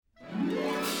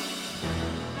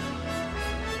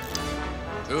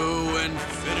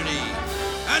infinity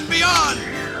and beyond!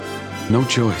 No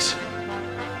choice.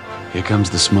 Here comes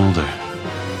the smolder.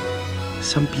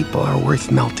 Some people are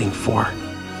worth melting for.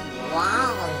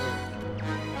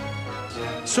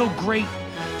 So great,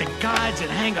 the gods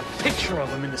would hang a picture of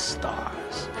him in the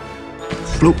stars.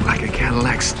 Float like a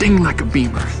Cadillac, sting like a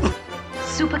Beamer.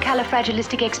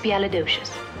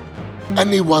 Supercalifragilisticexpialidocious.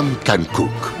 Anyone can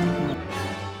cook.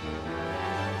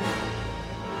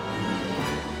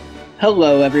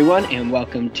 Hello, everyone, and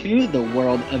welcome to the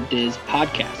World of Diz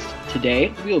podcast.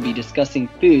 Today, we will be discussing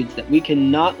foods that we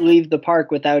cannot leave the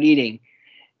park without eating.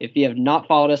 If you have not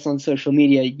followed us on social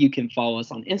media, you can follow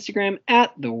us on Instagram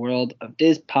at the World of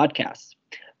Diz podcast.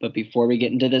 But before we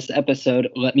get into this episode,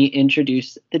 let me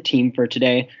introduce the team for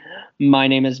today. My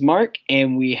name is Mark,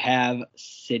 and we have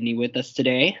Sydney with us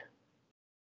today.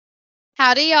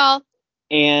 Howdy, y'all.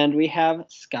 And we have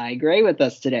Sky Gray with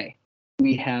us today.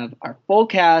 We have our full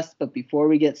cast, but before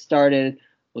we get started,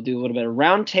 we'll do a little bit of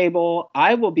roundtable.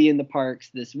 I will be in the parks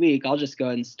this week. I'll just go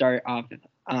ahead and start off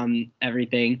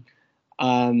everything.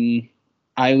 I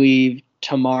leave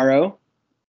tomorrow,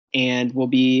 and I'll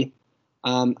be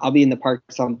in the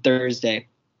parks on Thursday.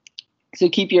 So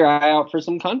keep your eye out for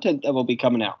some content that will be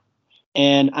coming out.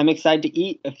 And I'm excited to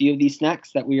eat a few of these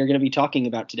snacks that we are going to be talking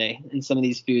about today and some of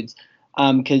these foods,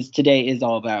 because today is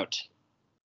all about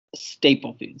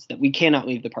staple foods that we cannot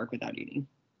leave the park without eating.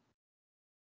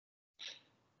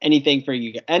 Anything from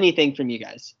you guys?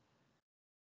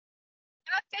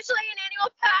 I'm officially an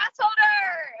annual pass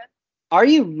holder. Are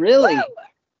you really?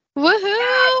 Woo! Woohoo!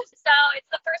 Yeah, so it's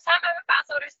the first time I'm a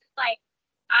pass holder since I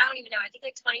don't even know, I think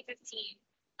 2015.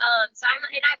 So I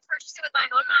purchased it with my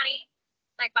own money,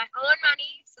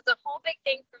 So it's a whole big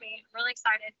thing for me. I'm really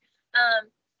excited.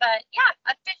 But yeah,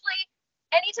 officially,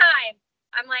 anytime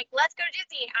I'm like, let's go to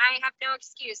Disney, I have no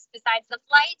excuse besides the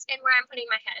flight and where I'm putting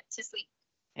my head to sleep.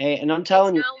 Hey, and I'm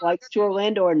telling you, flights to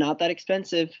Orlando are not that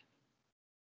expensive.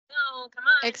 No, come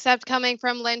on. Except coming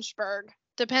from Lynchburg.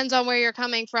 Depends on where you're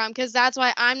coming from, because that's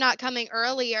why I'm not coming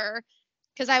earlier,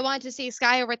 because I wanted to see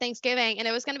Sky over Thanksgiving, and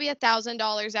it was going to be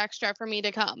 $1,000 extra for me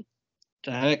to come.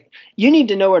 The heck? You need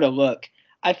to know where to look.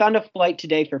 I found a flight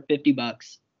today for $50.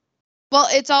 Well,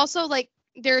 it's also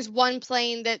there's one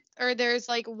flight that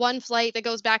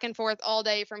goes back and forth all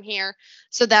day from here,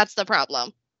 so that's the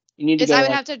problem. You need to go. I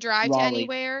would have to drive Raleigh. to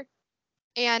anywhere,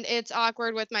 and it's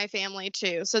awkward with my family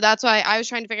too. So that's why I was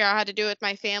trying to figure out how to do it with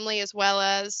my family as well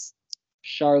as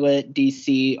Charlotte,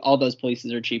 DC, all those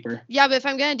places are cheaper. Yeah, but if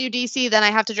I'm going to do DC, then I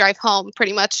have to drive home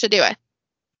pretty much to do it.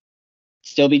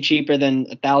 Still be cheaper than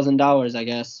 $1,000, I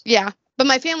guess. Yeah, but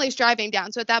my family's driving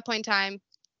down, so at that point in time,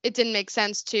 it didn't make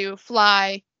sense to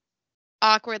fly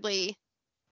awkwardly.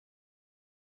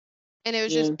 And it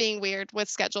was just being weird with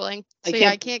scheduling. So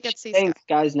I can't get to see Sky.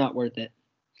 Sky's not worth it.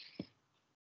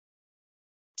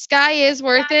 Sky is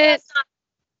worth it.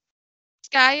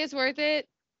 Sky is worth it.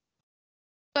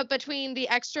 But between the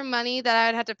extra money that I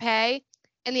would have to pay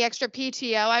and the extra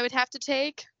PTO I would have to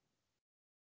take,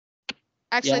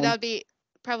 actually, that would be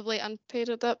probably unpaid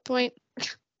at that point.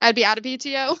 I'd be out of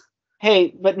PTO.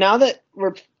 Hey, but now that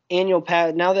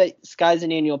now that Sky's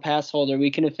an annual pass holder, we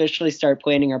can officially start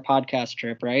planning our podcast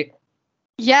trip, right?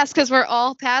 Yes, because we're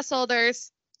all pass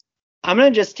holders. I'm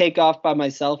going to just take off by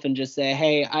myself and just say,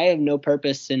 hey, I have no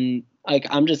purpose, and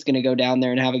I'm just going to go down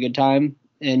there and have a good time,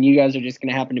 and you guys are just going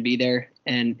to happen to be there.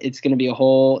 And it's gonna be a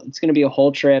whole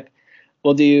trip.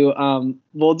 We'll do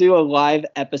a live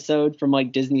episode from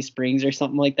Disney Springs or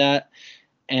something like that,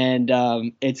 and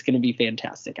it's gonna be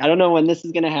fantastic. I don't know when this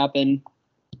is gonna happen,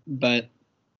 but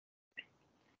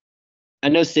I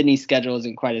know Sydney's schedule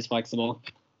isn't quite as flexible,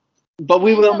 but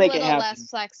we will make it happen. Less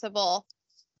flexible.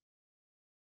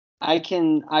 I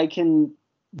can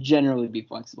generally be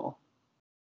flexible.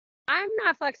 I'm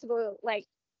not flexible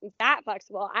that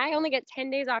flexible. I only get 10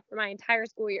 days off for my entire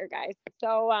school year, guys.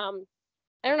 So I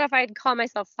don't know if I'd call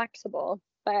myself flexible,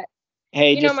 but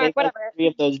hey, just Mark, whatever. 3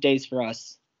 of those days for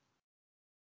us.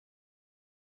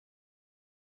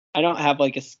 I don't have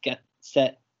a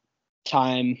set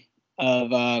time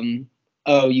of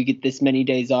you get this many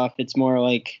days off. It's more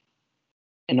like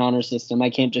an honor system. I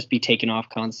can't just be taken off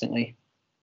constantly.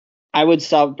 I would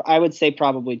say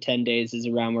probably 10 days is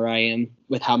around where I am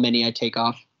with how many I take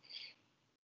off.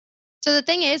 So the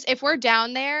thing is, if we're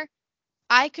down there,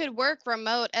 I could work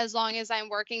remote as long as I'm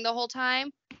working the whole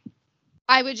time.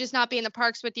 I would just not be in the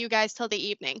parks with you guys till the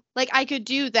evening. I could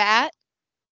do that.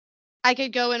 I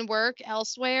could go and work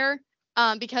elsewhere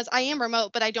because I am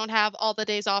remote, but I don't have all the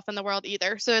days off in the world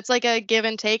either. So it's like a give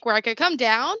and take where I could come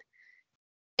down.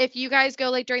 If you guys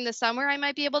go during the summer, I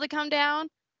might be able to come down.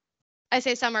 I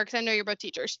say summer because I know you're both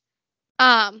teachers.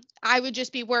 I would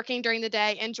just be working during the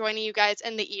day and joining you guys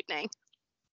in the evening.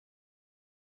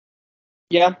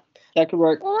 Yeah, that could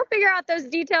work. Well, we'll figure out those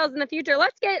details in the future.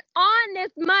 Let's get on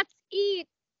this must-eat.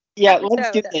 Yeah,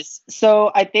 let's do episode. this.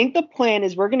 So I think the plan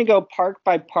is we're going to go park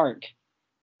by park.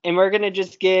 And we're going to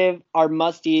just give our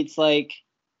must-eats, like,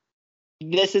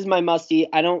 this is my must-eat.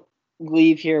 I don't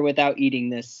leave here without eating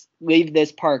this. Leave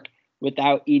this park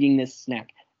without eating this snack.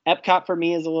 Epcot for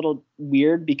me is a little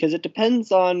weird because it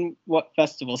depends on what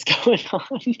festival's going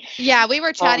on. Yeah, we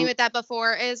were chatting with that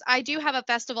before. Is I do have a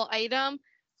festival item,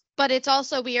 but it's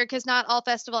also weird because not all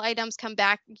festival items come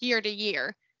back year to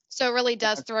year. So it really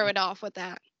does throw it off with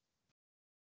that.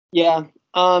 Yeah.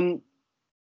 We'll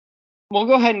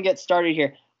go ahead and get started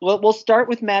here. We'll start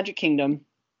with Magic Kingdom,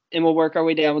 and we'll work our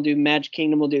way down. We'll do Magic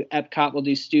Kingdom, we'll do Epcot, we'll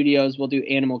do Studios, we'll do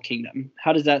Animal Kingdom.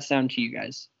 How does that sound to you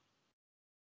guys?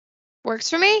 Works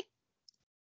for me.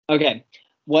 Okay.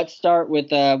 Let's start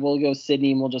with we'll go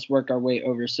Sydney, and we'll just work our way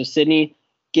over. So Sydney,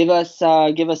 give us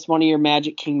one of your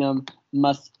Magic Kingdom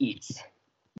must-eats.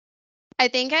 I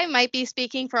think I might be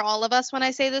speaking for all of us when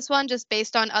I say this one, just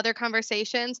based on other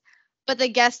conversations. But the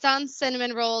Gaston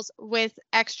cinnamon rolls with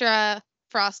extra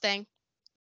frosting.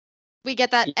 We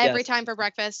get that every Yes. time for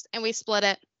breakfast, and we split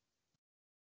it.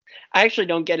 I actually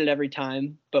don't get it every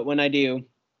time, but when I do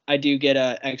get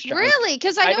a extra. Really?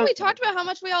 Because I know don't we get talked it. about how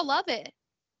much we all love it.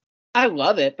 I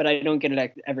love it, but I don't get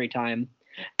it every time.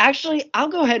 Actually, I'll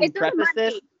go ahead and It's not preface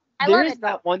this. must-eat. I There love is it, though.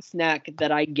 that one snack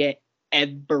that I get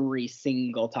every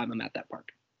single time I'm at that park.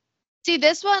 See,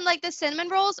 this one, like the cinnamon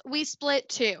rolls, we split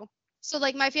two. So,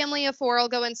 like, my family of four will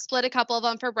go and split a couple of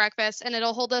them for breakfast, and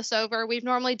it'll hold us over. We've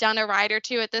normally done a ride or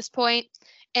two at this point,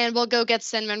 and we'll go get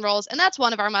cinnamon rolls, and that's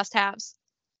one of our must-haves.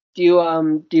 Do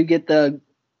you get the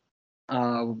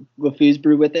LeFou's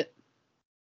brew with it?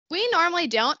 We normally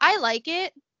don't. I like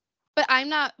it, but I'm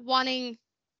not wanting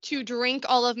to drink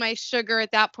all of my sugar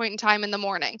at that point in time in the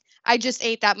morning. I just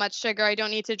ate that much sugar. I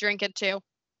don't need to drink it too.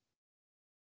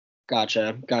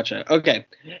 Gotcha. Okay.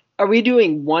 Are we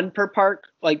doing one per park?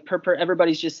 Like per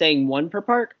everybody's just saying one per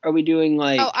park? Are we doing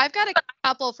like Oh, I've got a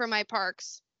couple for my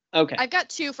parks. okay. I've got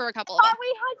two for a couple of them. Oh, we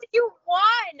had to do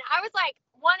one. I was like,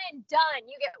 one and done.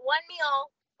 You get one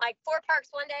meal, like 4 parks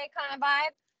one day kind of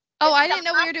vibe. Oh, I It's didn't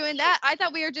know we were doing that. I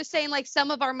thought we were just saying like some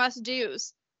of our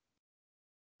must-dos.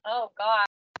 Oh, God.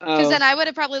 Because Oh, then I would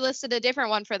have probably listed a different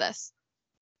one for this.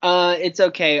 it's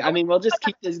okay. I mean, we'll just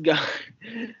keep this going.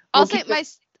 I'll We'll say keep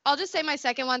it- I'll just say my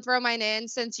second one. Throw mine in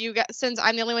since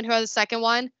I'm the only one who has a second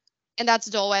one, and that's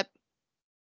Dole Whip.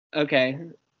 Okay.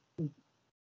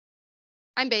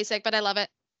 I'm basic, but I love it.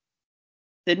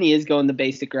 Sydney is going the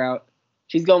basic route.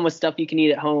 She's going with stuff you can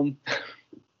eat at home.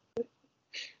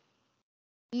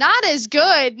 Not as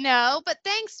good, no, but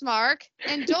thanks, Mark.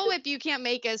 And Dole Whip you can't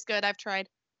make as good. I've tried.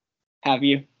 Have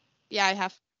you? Yeah, I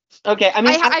have. Okay. I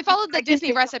mean, I followed the can Disney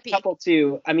think of a recipe. couple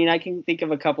too. I mean, I can think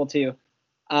of a couple too.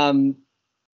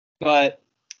 But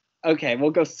okay,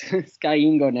 we'll go. Sky, you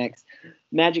can go next.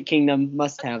 Magic Kingdom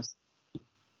must-haves.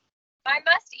 My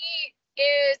must eat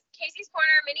is Casey's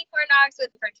Corner mini corn dogs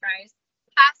with french fries.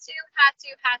 Has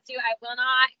to. I will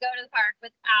not go to the park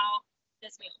without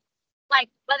this meal. Like,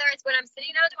 whether it's when I'm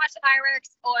sitting down to watch the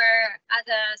fireworks or as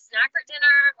a snack for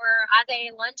dinner or as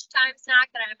a lunchtime snack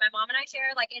that my mom and I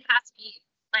share, like, it has to be.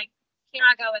 Like,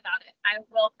 cannot go without it. I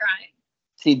will cry.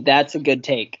 See, that's a good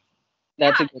take.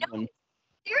 That's a Yeah, good one.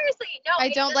 Seriously, no. I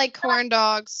it's don't just like corn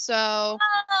dogs, so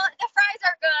Oh, the fries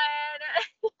are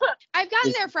good. I've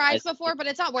gotten Disney their fries fries. before, but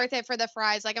it's not worth it for the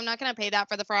fries. Like I'm not gonna pay that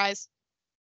for the fries.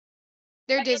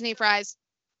 They're I get- Disney fries.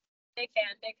 Big fan.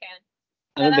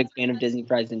 I'm a that's big my fan of must- Disney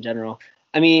fries in general.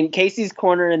 I mean, Casey's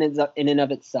Corner in and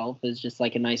of itself is just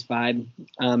like a nice vibe,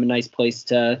 a nice place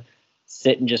to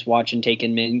sit and just watch and take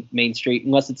in Main Street,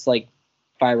 unless it's like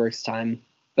fireworks time.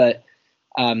 But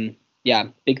yeah,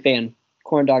 big fan.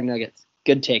 Corn dog nuggets,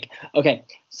 good take. Okay,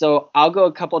 so I'll go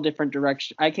a couple different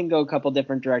directions. I can go a couple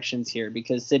different directions here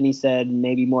because Sydney said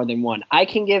maybe more than one. I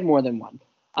can give more than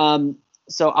one.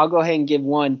 So I'll go ahead and give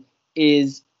one.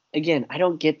 Is again, I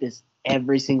don't get this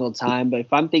every single time, but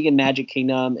if I'm thinking Magic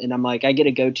Kingdom and I'm like, I get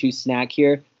a go-to snack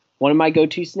here, one of my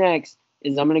go-to snacks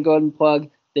is I'm going to go ahead and plug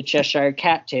the Cheshire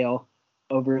Cat Tail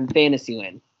over in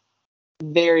Fantasyland.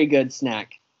 Very good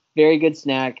snack.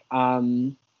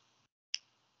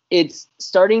 It's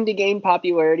starting to gain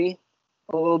popularity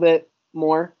a little bit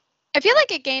more, I feel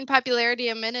like it gained popularity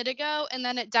a minute ago and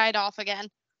then it died off again.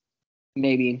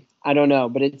 maybe. I don't know,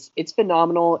 but it's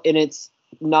phenomenal and it's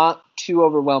not too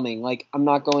overwhelming. Like I'm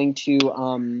not going to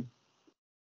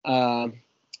what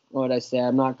would I say?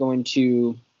 I'm not going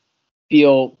to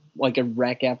feel like a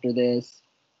wreck after this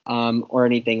or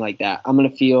anything like that. I'm going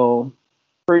to feel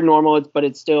pretty normal, but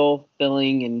it's still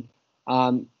filling,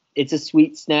 and it's a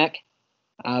sweet snack.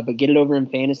 But get it over in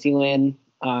Fantasyland.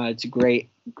 It's a great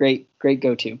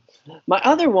go-to. My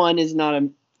other one is not a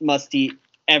must-eat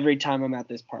every time I'm at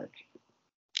this park.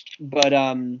 But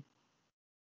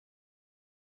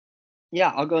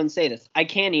yeah, I'll go and say this. I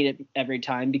can't eat it every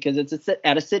time because it's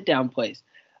at a sit-down place.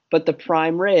 But the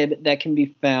prime rib that can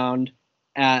be found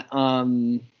at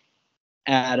oh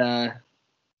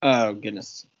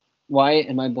goodness, why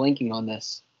am I blanking on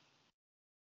this?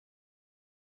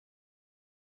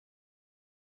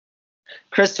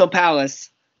 Crystal Palace.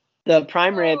 The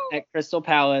prime rib at Crystal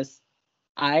Palace.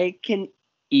 I can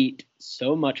eat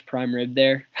so much prime rib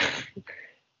there.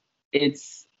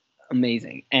 It's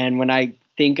amazing. And when I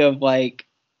think of like,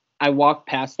 I walk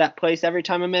past that place every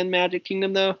time I'm in Magic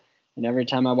Kingdom though, and every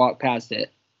time I walk past it,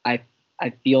 I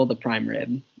feel the prime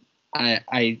rib.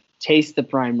 I taste the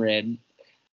prime rib.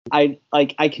 I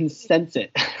can sense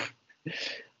it.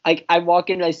 I walk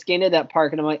in, I scan into that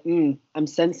park, and I'm like, I'm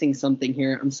sensing something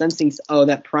here. I'm sensing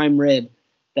that prime rib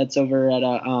that's over at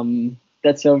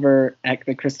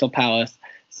the Crystal Palace.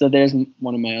 So there's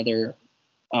one of my other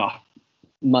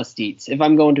must eats. If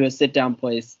I'm going to a sit down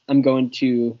place, I'm going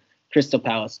to Crystal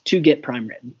Palace to get prime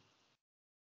rib.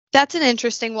 That's an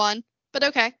interesting one, but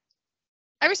okay.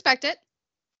 I respect it.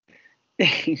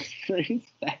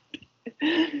 Respect.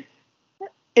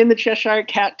 In the Cheshire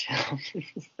Cat Town. So good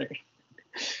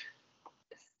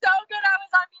I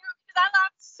was on mute because I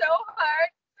laughed so hard.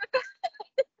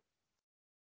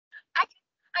 I can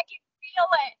feel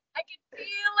it. I can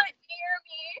feel it near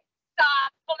me.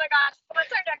 Stop. Oh my gosh.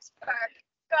 What's our next park?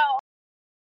 Go.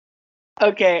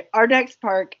 Okay, our next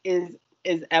park is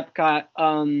Epcot.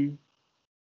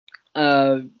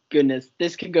 Goodness,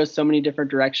 this could go so many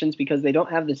different directions because they don't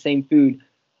have the same food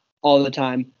all the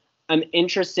time. I'm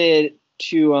interested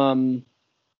to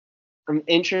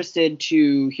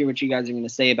hear what you guys are going to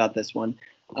say about this one.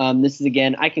 This is,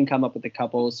 again, I can come up with a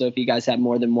couple, so if you guys have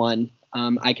more than one,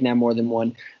 I can have more than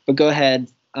one. But go ahead,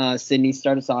 Sydney,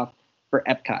 start us off for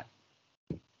Epcot.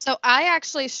 So I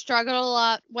actually struggled a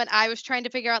lot when I was trying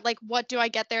to figure out, like, what do I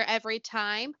get there every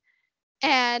time?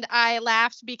 And I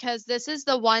laughed because this is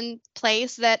the one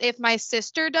place that if my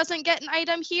sister doesn't get an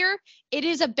item here, it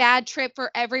is a bad trip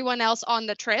for everyone else on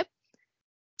the trip.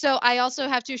 So I also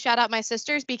have to shout out my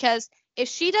sisters because if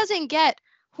she doesn't get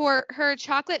her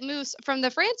chocolate mousse from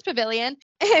the France Pavilion,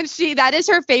 and that is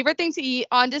her favorite thing to eat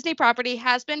on Disney property,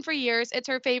 has been for years. It's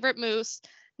her favorite mousse.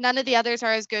 None of the others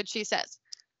are as good, she says.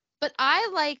 But I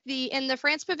like in the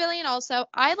France Pavilion also,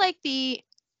 I like the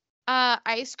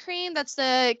ice cream. That's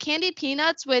the candied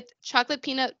peanuts with chocolate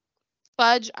peanut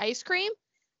fudge ice cream.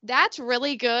 That's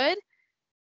really good.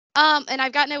 And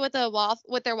I've gotten it with their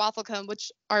waffle cone,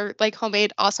 which are like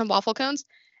homemade awesome waffle cones.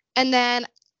 And then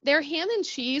their ham and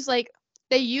cheese, like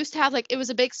they used to have, like it was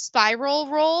a big spiral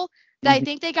roll that I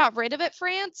think they got rid of at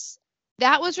France.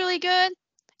 That was really good.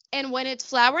 And when it's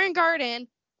Flower and Garden,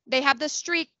 they have the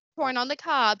street corn on the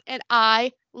cob, and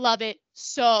I love it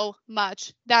so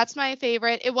much. That's my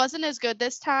favorite. It wasn't as good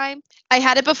this time. I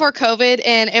had it before COVID,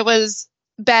 and it was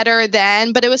better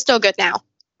then, but it was still good now.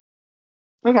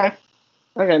 Okay.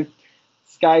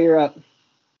 Sky, you're up. So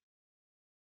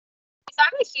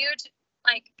I'm a huge,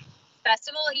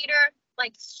 festival eater,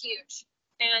 huge.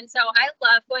 And so I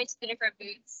love going to the different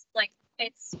booths.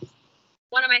 It's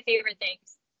one of my favorite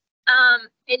things.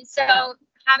 And so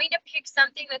having to pick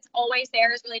something that's always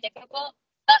there is really difficult.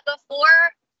 But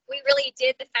before we really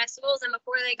did the festivals and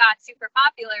before they got super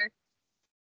popular,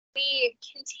 we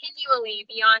continually,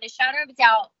 beyond a shadow of a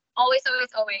doubt, always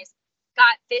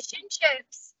got fish and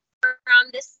chips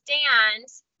from the stand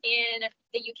in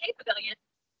the UK Pavilion.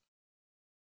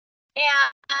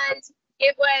 And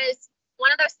it was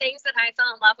one of those things that I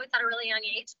fell in love with at a really young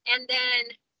age. And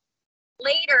then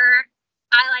later,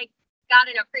 I got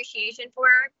an appreciation for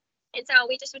it. And so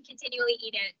we just would continually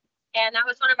eat it. And that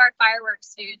was one of our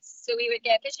fireworks foods. So we would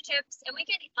get fish and chips, and we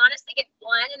could honestly get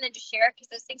one and then just share it because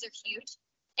those things are huge.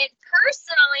 And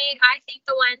personally, I think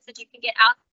the ones that you can get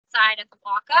outside at the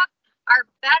walk-up are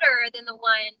better than the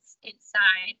ones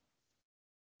inside.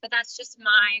 But that's just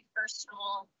my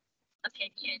personal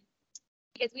opinion.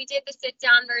 Because we did the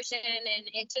sit-down version,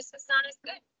 and it just was not as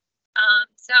good.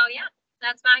 So, yeah,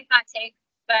 that's my hot take.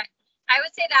 But I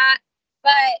would say that.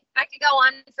 But I could go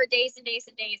on for days and days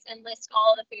and days and list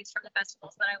all the foods from the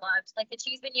festivals that I loved. Like the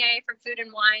cheese beignet from Food and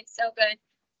Wine, so good.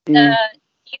 The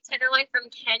beef tenderloin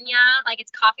from Kenya, it's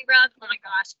coffee rub. Oh my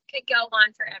gosh, could go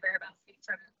on forever about food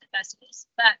from the festivals.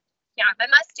 But yeah, my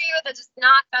must do that's just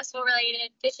not festival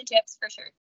related, fish and chips for sure.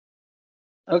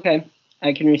 Okay,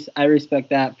 I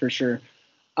respect that for sure.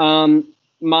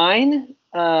 Mine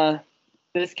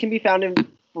this can be found in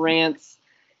France,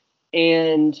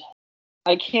 and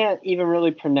I can't even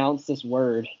really pronounce this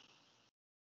word,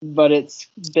 but it's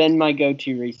been my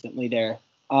go-to recently there.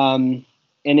 And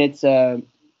it's oh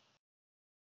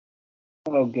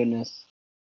goodness,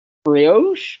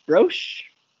 brioche. Brioche?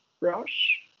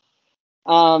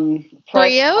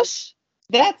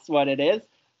 That's what it is.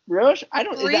 Brioche. I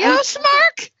don't. Brioche,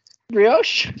 Mark?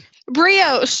 Brioche.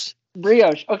 Brioche.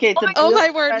 Brioche. Okay, it's a Oh my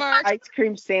brioche word, Mark. ice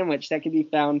cream sandwich that can be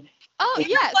found. Oh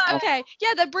yes, okay.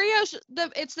 Yeah, the brioche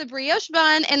it's the brioche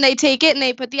bun and they take it and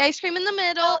they put the ice cream in the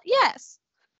middle. Yes.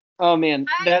 Oh man,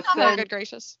 Oh good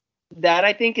gracious. that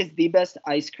I think is the best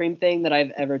ice cream thing that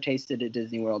I've ever tasted at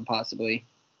Disney World, possibly.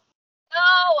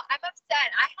 No, I'm upset.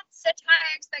 I had such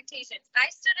high expectations. I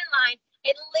stood in line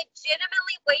and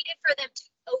legitimately waited for them to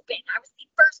open. I was the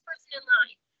first person in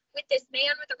line with this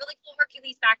man with a really cool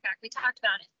Hercules backpack. We talked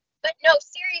about it. But no,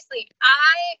 seriously,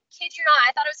 I kid you not,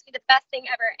 I thought it was going to be the best thing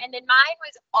ever. And then mine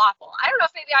was awful. I don't know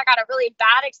if maybe I got a really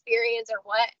bad experience or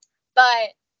what,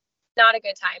 but not a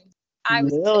good time. I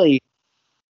was Really?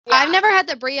 Yeah. I've never had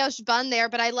the brioche bun there,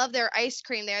 but I love their ice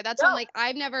cream there. That's why I'm like,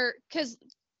 I've never, because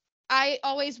I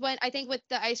always went, I think, with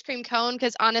the ice cream cone,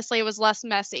 because honestly, it was less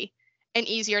messy and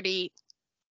easier to eat.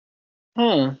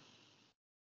 Huh.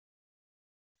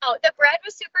 Oh, the bread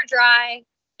was super dry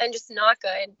and just not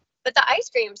good. But the ice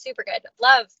cream, super good.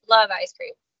 Love ice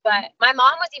cream. But my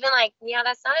mom was even like, yeah,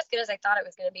 that's not as good as I thought it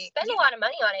was going to be. Spend a lot of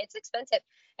money on it. It's expensive.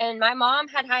 And my mom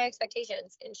had high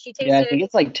expectations. And she tasted Yeah, I think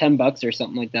it's like $10 or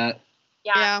something like that.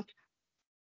 Yeah.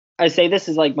 I say this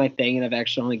is like my thing, and I've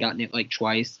actually only gotten it like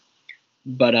twice.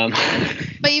 But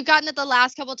But you've gotten it the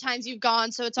last couple times you've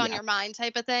gone, so it's on Yeah. your mind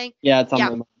type of thing. yeah, it's on Yeah.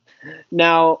 my mind.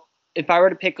 Now, if I were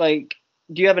to pick, like,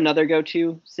 do you have another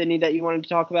go-to, Sydney, that you wanted to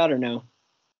talk about, or no?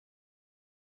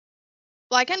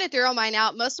 Well, I kind of threw all mine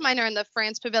out. Most of mine are in the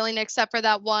France Pavilion, except for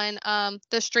that one,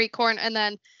 the street corn, and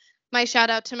then my shout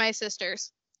out to my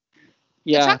sisters. The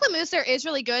Yeah. chocolate mousse there is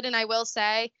really good, and I will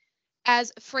say,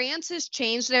 as France has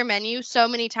changed their menu so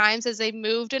many times as they've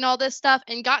moved and all this stuff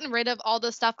and gotten rid of all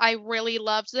the stuff I really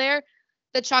loved there,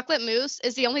 the chocolate mousse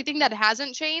is the only thing that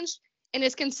hasn't changed and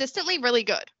is consistently really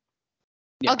good.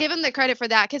 Yeah. I'll give them the credit for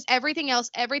that, because everything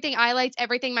else, everything I liked,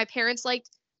 everything my parents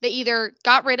liked, they either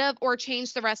got rid of or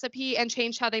changed the recipe and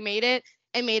changed how they made it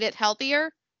and made it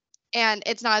healthier, and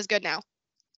it's not as good now.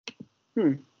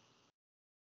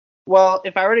 Well,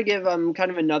 if I were to give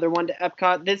kind of another one to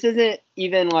Epcot, this isn't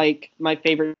even like my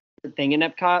favorite thing in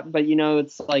Epcot, but you know,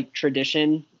 it's like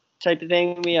tradition type of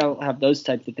thing. We all have those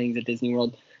types of things at Disney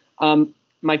World.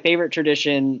 My favorite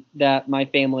tradition that my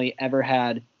family ever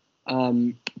had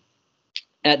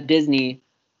at Disney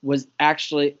was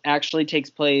actually takes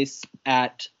place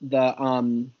at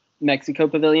the Mexico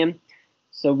Pavilion.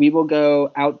 So we will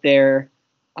go out there,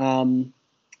 and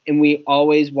we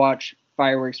always watch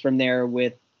fireworks from there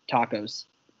with tacos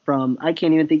from, I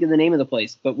can't even think of the name of the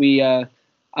place, but we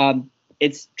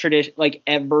it's tradition, like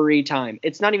every time.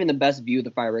 It's not even the best view of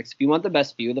the fireworks. If you want the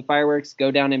best view of the fireworks,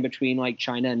 go down in between like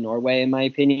China and Norway, in my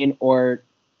opinion, or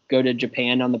go to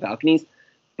Japan on the balconies.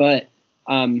 But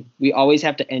we always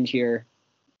have to end here,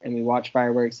 and we watch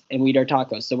fireworks and we eat our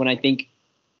tacos. So when I think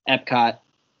Epcot,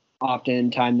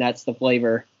 oftentimes that's the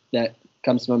flavor that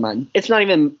comes to my mind. It's not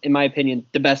even, in my opinion,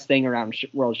 the best thing around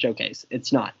World Showcase.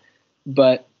 It's not.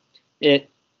 But it's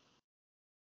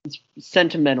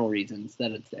sentimental reasons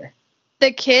that it's there.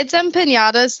 The kids and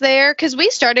pinatas there, because we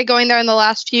started going there in the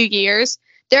last few years.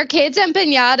 Their kids and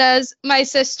pinatas, my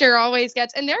sister always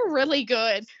gets, and they're really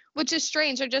good, which is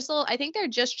strange. They're just little, I think they're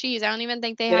just cheese. I don't even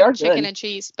think they They have are chicken good. and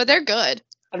cheese, but they're good.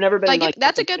 I've never been Like,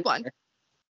 that's a good one.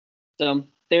 So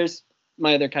there's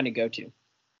my other kind of go-to.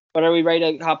 But are we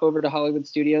ready to hop over to Hollywood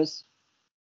Studios?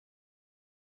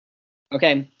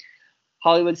 Okay.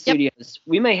 Hollywood Studios.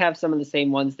 We may have some of the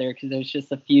same ones there because there's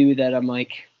just a few that I'm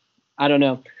like, I don't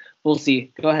know. We'll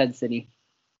see. Go ahead, Sydney.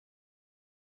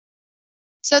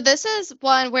 So this is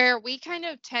one where we kind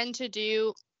of tend to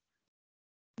do,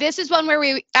 this is one where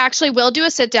we actually will do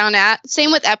a sit down at.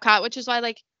 Same with Epcot, which is why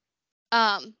like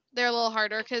they're a little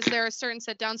harder because there are certain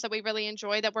sit downs that we really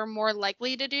enjoy that we're more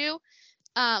likely to do.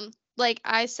 Like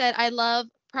I said, I love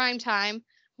prime time.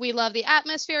 We love the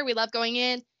atmosphere. We love going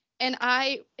in. And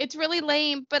it's really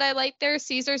lame, but I like their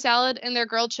Caesar salad and their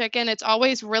grilled chicken. It's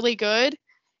always really good.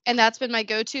 And that's been my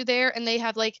go-to there. And they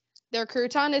have like, their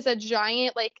crouton is a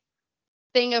giant like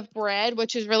thing of bread,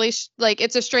 which is really like,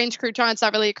 it's a strange crouton. It's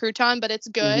not really a crouton, but it's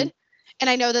good. Mm-hmm. And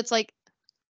I know that's like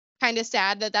kind of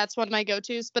sad that that's one of my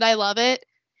go-tos, but I love it.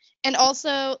 And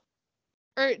also,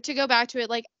 or to go back to it,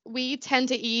 like we tend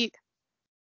to eat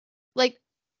like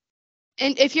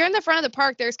And if you're in the front of the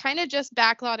park, there's kind of just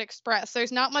Backlot Express.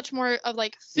 There's not much more of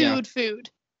like food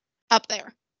up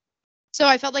there. So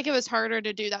I felt like it was harder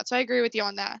to do that. So I agree with you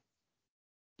on that.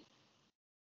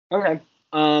 Okay.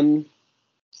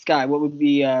 Sky, what would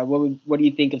be what do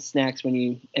you think of snacks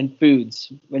and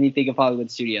foods when you think of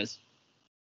Hollywood Studios?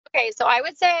 Okay, so I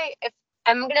would say if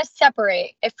I'm gonna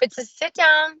separate, if it's a sit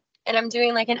down and I'm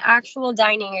doing like an actual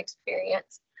dining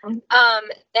experience, then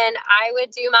I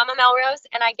would do Mama Melrose,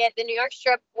 and I get the New York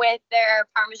strip with their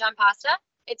Parmesan pasta.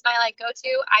 It's my like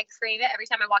go-to. I crave it every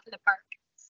time I walk in the park.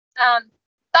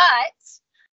 But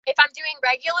if I'm doing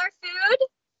regular food,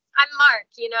 I'm Mark.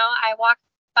 You know, I walk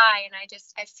by and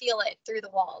I feel it through the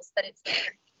walls that it's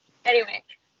there. Anyway,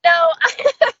 so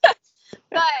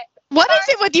but what is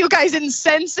it with you guys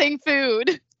incensing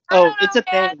food? Oh, it's a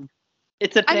thing.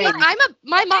 It's a thing. I mean,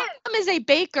 my mom is a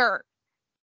baker,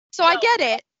 so I get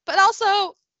it. But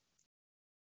also,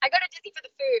 I go to Disney for the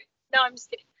food. No, I'm just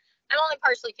kidding. I'm only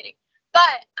partially kidding.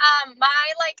 But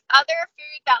my like other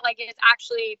food that like is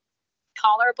actually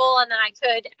tolerable and that I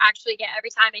could actually get every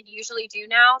time and usually do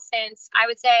now, since I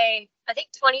would say I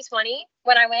think 2020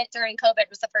 when I went during COVID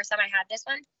was the first time I had this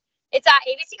one. It's at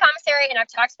ABC Commissary, and I've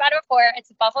talked about it before.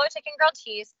 It's a buffalo chicken grilled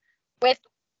cheese with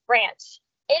ranch.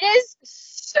 It is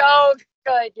so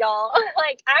good, y'all.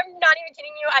 Like, I'm not even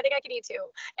kidding you. I think I could eat two.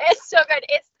 It's so good.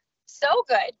 It's so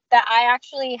good that I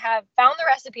actually have found the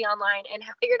recipe online and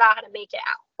have figured out how to make it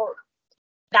at home.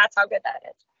 That's how good that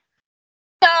is.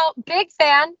 So, big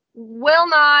fan. Will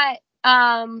not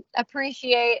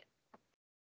appreciate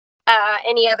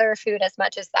any other food as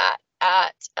much as that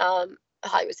at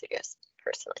Hollywood Studios,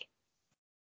 personally.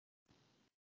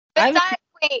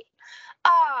 Wait.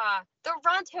 The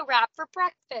Ronto wrap for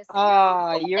breakfast.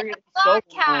 You're the so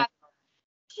cap.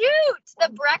 Shoot, the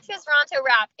breakfast Ronto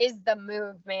wrap is the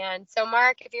move, man. So,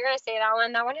 Mark, if you're gonna say that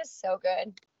one is so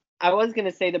good. I was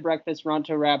gonna say the breakfast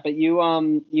Ronto wrap, but you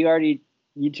already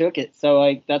took it, so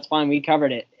like that's fine. We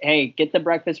covered it. Hey, get the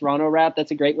breakfast Ronto wrap.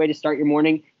 That's a great way to start your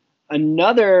morning.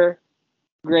 Another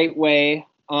great way,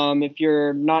 if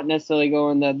you're not necessarily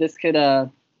going this could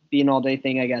be an all day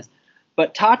thing, I guess.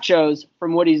 But tachos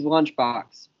from Woody's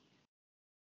Lunchbox.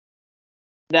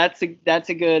 That's a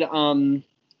good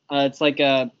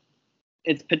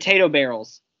it's potato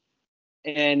barrels,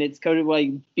 and it's coated with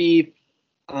like beef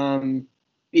and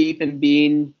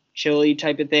bean chili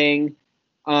type of thing.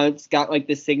 It's got like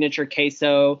the signature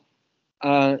queso.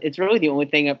 It's really the only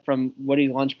thing up from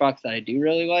Woody's Lunchbox that I do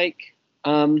really like,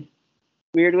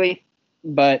 weirdly.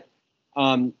 But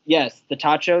yes, the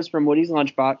tachos from Woody's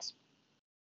Lunchbox.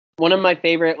 One of my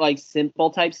favorite like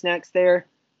simple type snacks there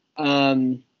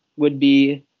would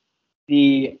be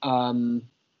the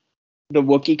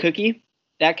Wookiee cookie.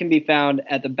 That can be found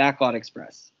at the Backlot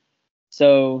Express.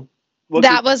 So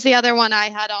that was the other one I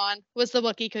had on, was the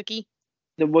Wookiee cookie.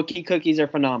 The Wookiee cookies are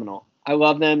phenomenal. I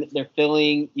love them. They're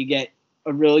filling. You get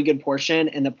a really good portion,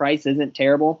 and the price isn't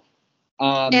terrible.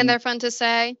 And they're fun to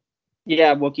say.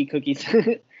 Yeah, Wookiee cookies.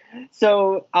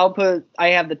 So I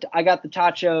got the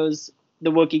tachos,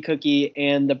 the Wookiee cookie,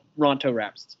 and the Ronto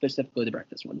wraps, specifically the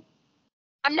breakfast one.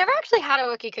 I've never actually had a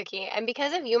Wookiee cookie, and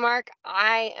because of you, Mark,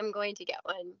 I am going to get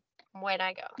one when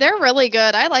I go. They're really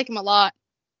good. I like them a lot.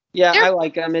 Yeah, I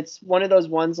like them. It's one of those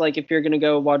ones, like if you're going to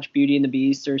go watch Beauty and the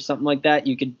Beast or something like that,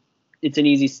 it's an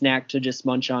easy snack to just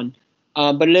munch on.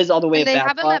 But it is all the way at Backlot. They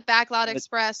have them at Backlot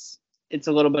Express. It's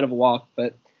a little bit of a walk,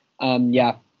 but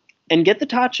yeah. And get the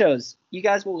tachos. You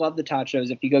guys will love the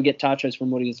tachos if you go get tachos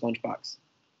from Woody's Lunchbox.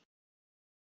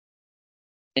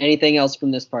 Anything else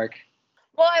from this park?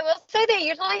 Well, I will say they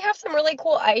usually have some really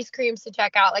cool ice creams to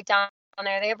check out, like down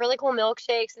there. They have really cool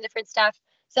milkshakes and different stuff.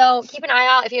 So keep an eye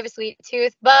out if you have a sweet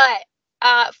tooth. But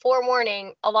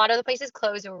forewarning, a lot of the places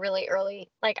close really early.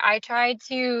 Like I tried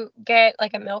to get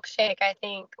like a milkshake, I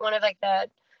think, one of like the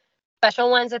special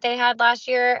ones that they had last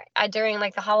year during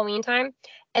like the Halloween time.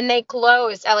 And they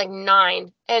closed at like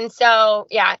 9. And so,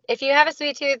 yeah, if you have a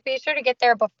sweet tooth, be sure to get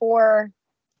there before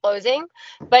closing.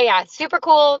 But yeah, super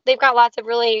cool. They've got lots of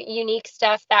really unique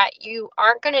stuff that you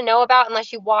aren't going to know about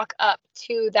unless you walk up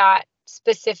to that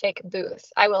specific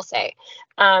booth, I will say.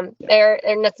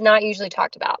 That's not usually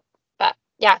talked about. But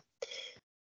yeah.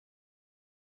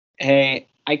 Hey,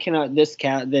 I cannot, this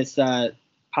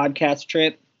podcast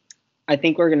trip, I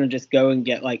think we're going to just go and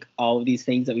get like all of these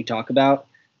things that we talk about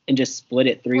and just split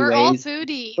it 3 ways. We're all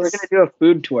foodies. We're going to do a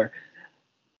food tour.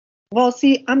 Well,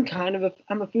 see, I'm a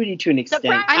foodie to an extent.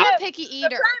 I'm a picky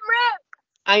eater.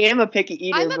 I am a picky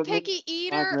eater. I'm a picky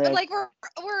eater, but like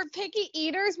we're picky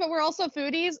eaters, but we're also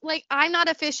foodies. Like I'm not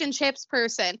a fish and chips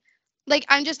person. Like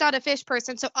I'm just not a fish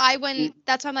person, so I wouldn't.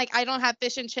 That's why I'm like I don't have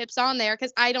fish and chips on there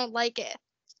because I don't like it.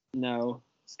 No,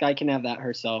 Sky can have that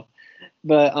herself.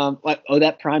 But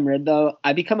that prime rib though,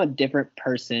 I become a different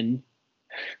person.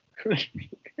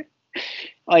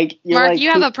 Like you're Mark, like, you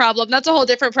have a problem. That's a whole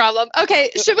different problem. Okay,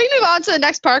 should we move on to the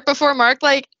next park before Mark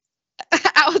like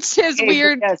outs his hey,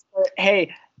 weird? Yes,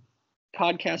 hey,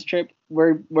 podcast trip.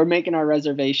 We're making our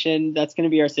reservation. That's gonna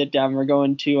be our sit down. We're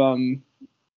going to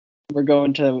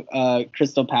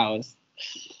Crystal Palace,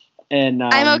 and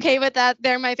I'm okay with that.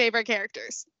 They're my favorite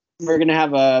characters. we're gonna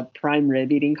have a prime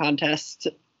rib eating contest.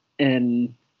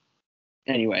 And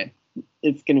anyway,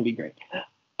 it's gonna be great.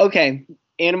 Okay,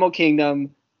 Animal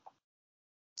Kingdom.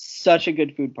 Such a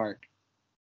good food park.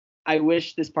 I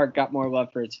wish this park got more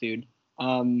love for its food.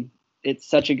 It's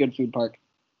such a good food park.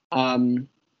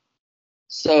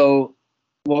 So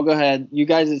we'll go ahead. You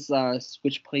guys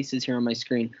switch places here on my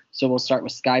screen. So we'll start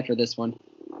with Sky for this one.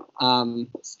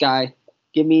 Sky,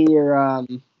 give me your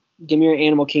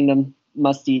Animal Kingdom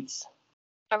must eats.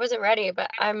 I wasn't ready, but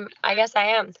I guess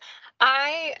I am.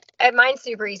 Mine's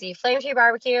super easy. Flame tree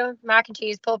barbecue, mac and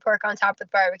cheese, pulled pork on top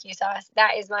with barbecue sauce.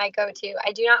 That is my go-to.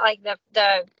 I do not like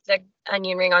the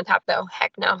onion ring on top though.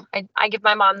 Heck no. I give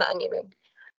my mom the onion ring.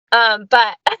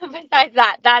 But besides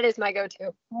that is my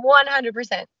go-to.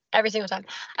 100% every single time.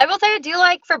 I will say I do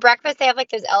like for breakfast they have like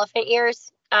those elephant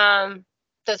ears.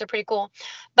 Those are pretty cool.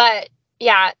 But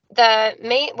yeah,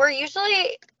 we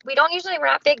don't usually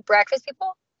wrap big breakfast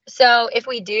people. So if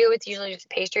we do, it's usually just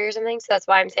pastry or something. So that's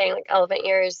why I'm saying like elephant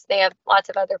ears. They have lots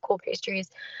of other cool pastries.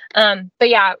 But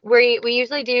yeah, we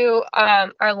usually do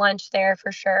our lunch there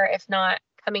for sure, if not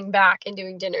coming back and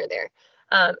doing dinner there.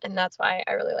 And that's why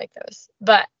I really like those.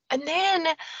 And then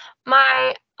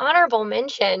my honorable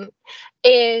mention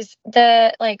is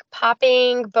the like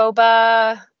popping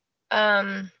boba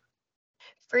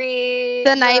free.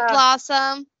 The Night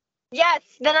Blossom. Yes,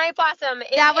 the Night Blossom.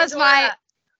 That was my.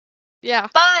 Yeah.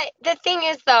 But the thing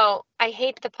is, though, I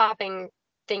hate the popping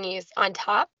thingies on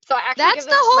top. So I actually That's give the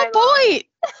them to whole my point.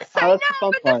 I That's the know,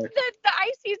 fun but part. the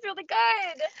icy is really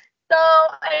good. So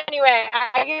anyway,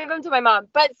 I give them to my mom.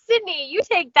 But Sydney, you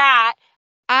take that.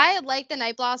 I like the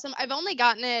Night Blossom. I've only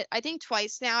gotten it, I think,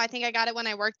 twice now. I think I got it when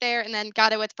I worked there and then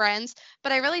got it with friends.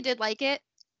 But I really did like it.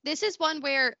 This is one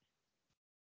where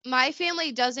my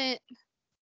family doesn't.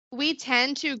 We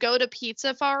tend to go to Pizza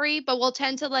Safari, but we'll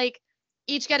tend to like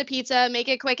each get a pizza, make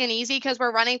it quick and easy because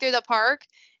we're running through the park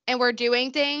and we're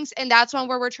doing things. And that's one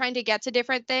where we're trying to get to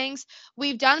different things.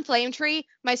 We've done Flame Tree.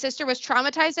 My sister was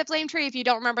traumatized at Flame Tree. If you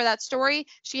don't remember that story,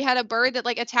 she had a bird that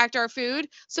like attacked our food.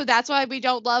 So that's why we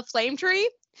don't love Flame Tree,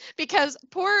 because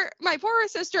my poor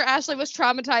sister Ashley was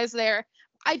traumatized there.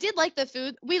 I did like the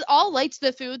food. We all liked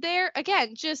the food there.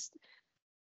 Again, just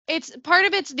it's part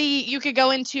of it's you could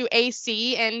go into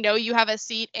AC and know you have a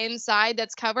seat inside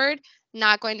that's covered,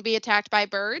 not going to be attacked by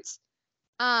birds.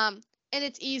 And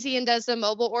it's easy and does the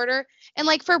mobile order. And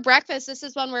like for breakfast, this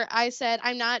is one where I said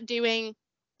I'm not doing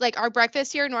like our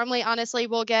breakfast here. Normally, honestly,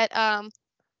 we'll get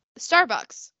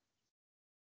Starbucks,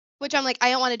 which I'm like,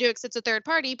 I don't want to do it because it's a third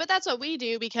party, but that's what we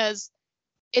do because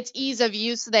it's ease of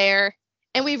use there.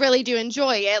 And we really do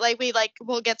enjoy it. Like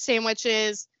we'll get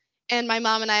sandwiches, and my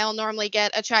mom and I will normally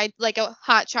get a chai, like a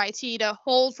hot chai tea to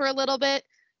hold for a little bit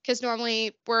because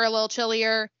normally we're a little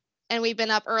chillier and we've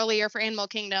been up earlier for Animal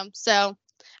Kingdom. So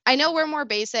I know we're more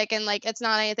basic and like it's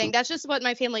not anything. That's just what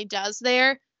my family does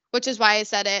there, which is why I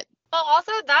said it. Well,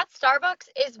 also that Starbucks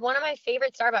is one of my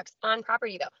favorite Starbucks on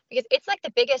property though, because it's like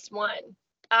the biggest one.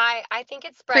 I think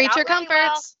it's spread Creature out really Comforts.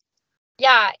 well.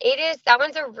 Yeah, it is. That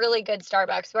one's a really good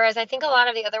Starbucks, whereas I think a lot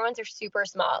of the other ones are super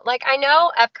small. Like I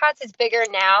know Epcot's is bigger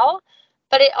now,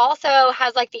 but it also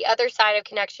has like the other side of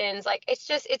connections. Like it's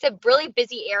a really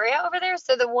busy area over there.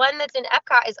 So the one that's in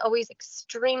Epcot is always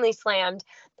extremely slammed.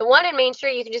 The one in Main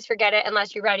Street, you can just forget it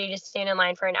unless you're ready to stand in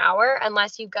line for an hour,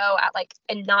 unless you go at like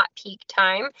a not peak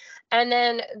time. And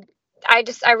then I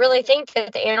really think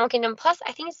that the Animal Kingdom, plus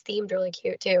I think it's themed really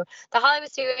cute too. The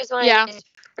Hollywood Studios one is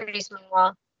pretty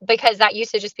small because that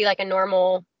used to just be like a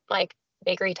normal like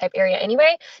bakery type area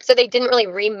anyway. So they didn't really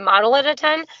remodel it a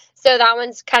ton. So that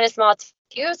one's kind of small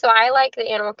too. So I like the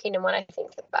Animal Kingdom one, I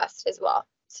think, the best as well.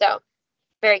 So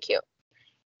very cute.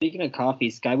 Speaking of coffee,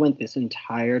 Sky went this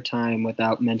entire time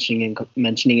without mentioning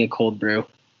a cold brew.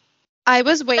 I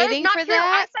was waiting for true.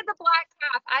 that. I said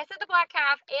the black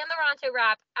calf and the Ronto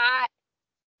wrap at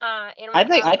Animal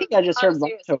I think I just heard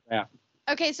Studios. Ronto wrap.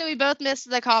 Okay, so we both missed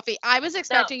the coffee. I was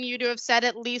expecting you to have said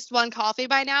at least one coffee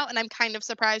by now, and I'm kind of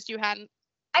surprised you hadn't.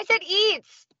 I said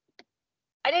eats.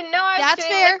 I didn't know I was That's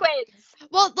doing fair. liquids.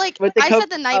 Well, like I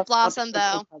said the Night Blossom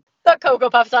though. The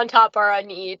Cocoa Puffs on top are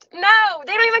uneat. No,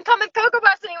 they don't even come with Cocoa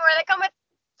Puffs anymore. They come with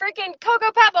freaking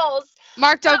Cocoa Pebbles.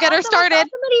 Mark, don't get her Also, I saw started.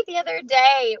 somebody the other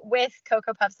day with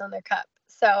Cocoa Puffs on their cup.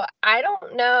 So I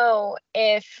don't know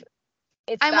if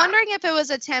it's I'm that. wondering if it was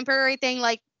a temporary thing,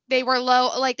 like they were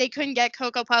low, like they couldn't get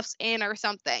Cocoa Puffs in or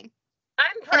something. I'm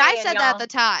And praying, I said that at y'all. the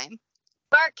time.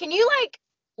 Mark, can you like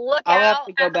look I'll have out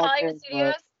to go at the back there Hollywood and Studios?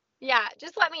 look. Yeah,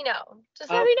 just let me know.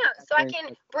 Just I'll let me go know back so I there can and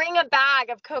look. bring a bag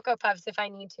of Cocoa Puffs if I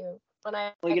need to when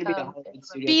I Only gonna be the come. Hollywood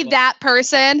Studios. Be Well, that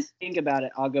person. think about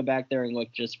it. I'll go back there and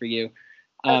look just for you.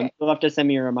 Okay. You'll have to send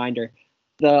me a reminder.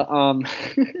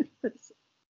 It's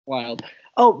wild.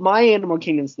 Oh, my Animal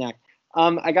Kingdom snack.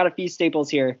 I got a few staples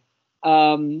here.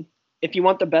 If you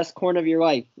want the best corn of your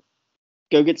life,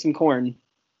 go get some corn.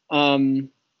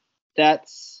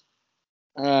 That's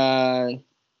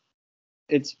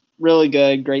it's really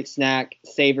good, great snack,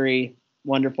 savory,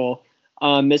 wonderful.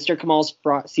 Mr. Kamal's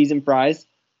seasoned fries.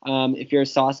 If you're a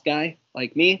sauce guy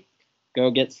like me, go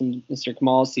get some Mr.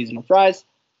 Kamal's seasonal fries.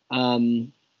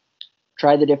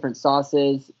 Try the different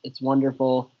sauces. It's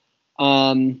wonderful.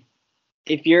 I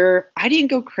didn't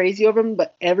go crazy over them,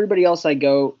 but everybody else I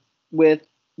go with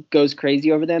goes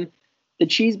crazy over them. The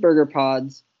cheeseburger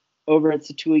pods over at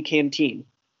Satuli Canteen.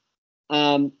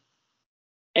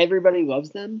 Everybody loves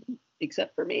them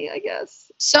except for me, I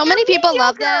guess. So many people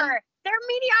love them. Mediocre. They're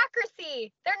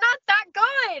mediocrity. They're not that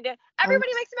good.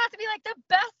 Everybody makes them out to be like the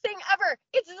best thing ever.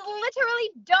 It's literally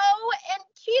dough and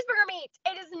cheeseburger meat.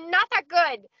 It is not that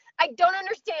good. I don't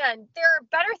understand. There are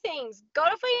better things. Go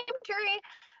to Flame Tree.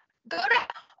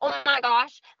 Oh my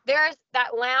gosh. There's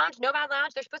that lounge, Nomad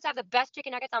Lounge. They're supposed to have the best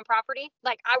chicken nuggets on property.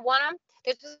 Like, I want them.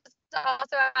 They're supposed to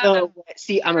also have No,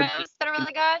 see, I'm a shrimps that are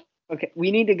really good. okay.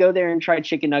 We need to go there and try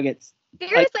chicken nuggets.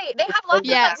 Seriously, they have lots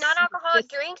Yes. of like non-alcoholic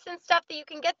Yes. drinks and stuff that you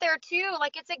can get there too.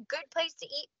 Like, it's a good place to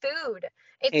eat food.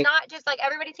 It's Hey. not just like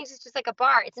everybody thinks it's just like a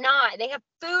bar. It's not. They have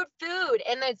food,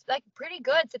 and it's like pretty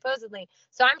good supposedly.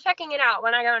 So I'm checking it out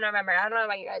when I go in November. I don't know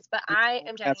about you guys, but I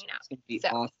am That's checking it out. gonna be So.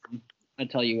 awesome. I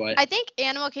tell you what. I think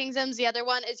Animal Kingdom's the other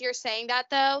one. Is you're saying that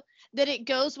though, that it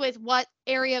goes with what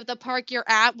area of the park you're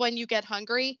at when you get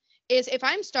hungry. Is if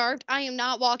I'm starved, I am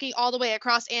not walking all the way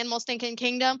across Animal Stinking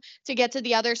Kingdom to get to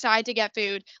the other side to get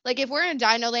food. Like if we're in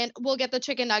Dino Land, we'll get the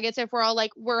chicken nuggets if we're all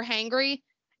like we're hangry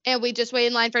and we just wait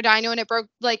in line for Dino and it broke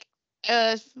like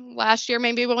last year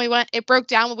maybe when we went, it broke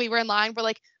down when we were in line. We're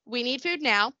like, we need food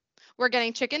now. We're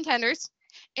getting chicken tenders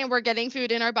and we're getting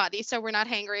food in our body, so we're not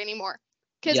hangry anymore.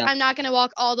 Because Yeah. I'm not going to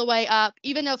walk all the way up.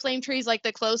 Even though Flame Tree is like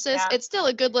the closest, Yeah. it's still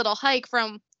a good little hike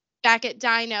from back at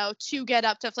Dino to get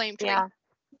up to Flame Tree. Yeah.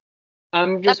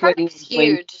 I'm just park waiting is for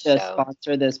Flame huge, to so-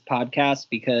 sponsor this podcast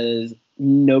because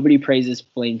nobody praises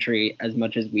Flame Tree as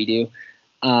much as we do.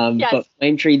 Yes. But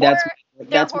Flame Tree, that's Or that's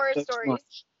their what horror goes stories.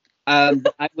 much.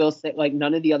 I will say, like,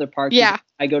 none of the other parks. Yeah.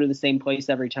 I go to the same place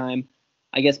every time.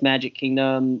 I guess Magic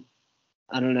Kingdom.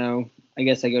 I don't know. I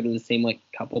guess I go to the same like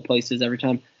couple places every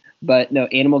time. But no,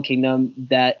 Animal Kingdom.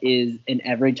 That is, and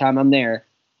every time I'm there,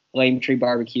 Flame Tree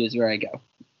Barbecue is where I go.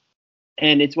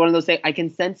 And it's one of those things I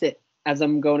can sense it as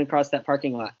I'm going across that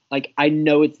parking lot. Like I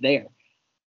know it's there,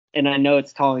 and I know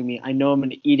it's calling me. I know I'm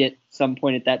going to eat it some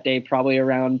point at that day, probably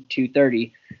around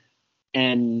 2:30.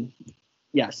 And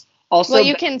yes, also Well,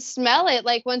 you can smell it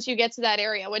like once you get to that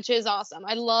area, which is awesome.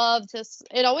 I love to.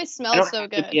 It always I smells don't so have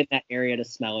to be good. in that area to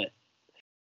smell it.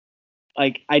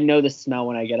 Like I know the smell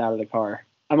when I get out of the car.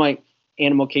 I'm like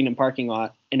Animal Kingdom parking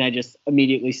lot, and I just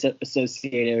immediately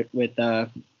associate it with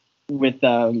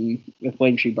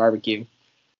Flame Tree Barbecue.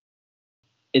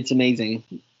 It's amazing.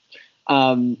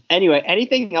 Anyway,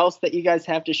 anything else that you guys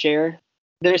have to share?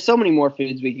 There's so many more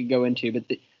foods we could go into, but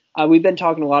we've been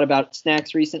talking a lot about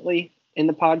snacks recently in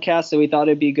the podcast, so we thought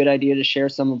it'd be a good idea to share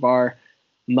some of our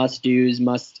must-dos,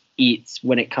 must-eats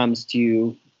when it comes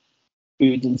to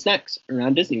foods and snacks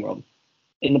around Disney World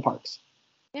in the parks.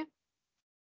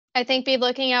 I think be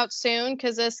looking out soon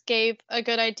because this gave a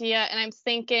good idea, and I'm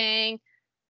thinking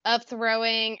of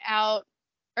throwing out,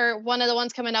 or one of the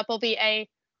ones coming up will be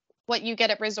what you get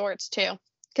at resorts too.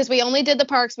 Because we only did the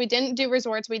parks, we didn't do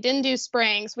resorts, we didn't do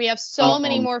springs. We have so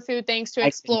many more food things to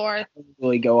explore.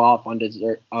 Really go off on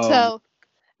dessert. So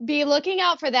be looking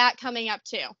out for that coming up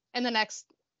too in the next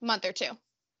month or two.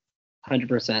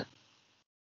 100%.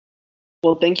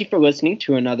 Well, thank you for listening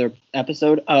to another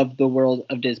episode of the World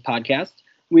of Diz podcast.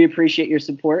 We appreciate your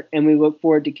support, and we look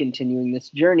forward to continuing this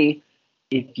journey.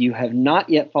 If you have not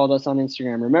yet followed us on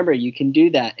Instagram, remember, you can do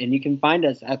that, and you can find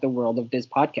us at the World of Diz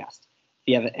podcast. If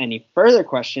you have any further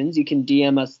questions, you can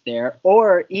DM us there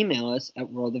or email us at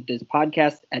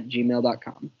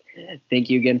worldofdizpodcast@gmail.com. Thank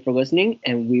you again for listening,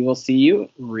 and we will see you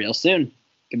real soon.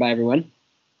 Goodbye, everyone.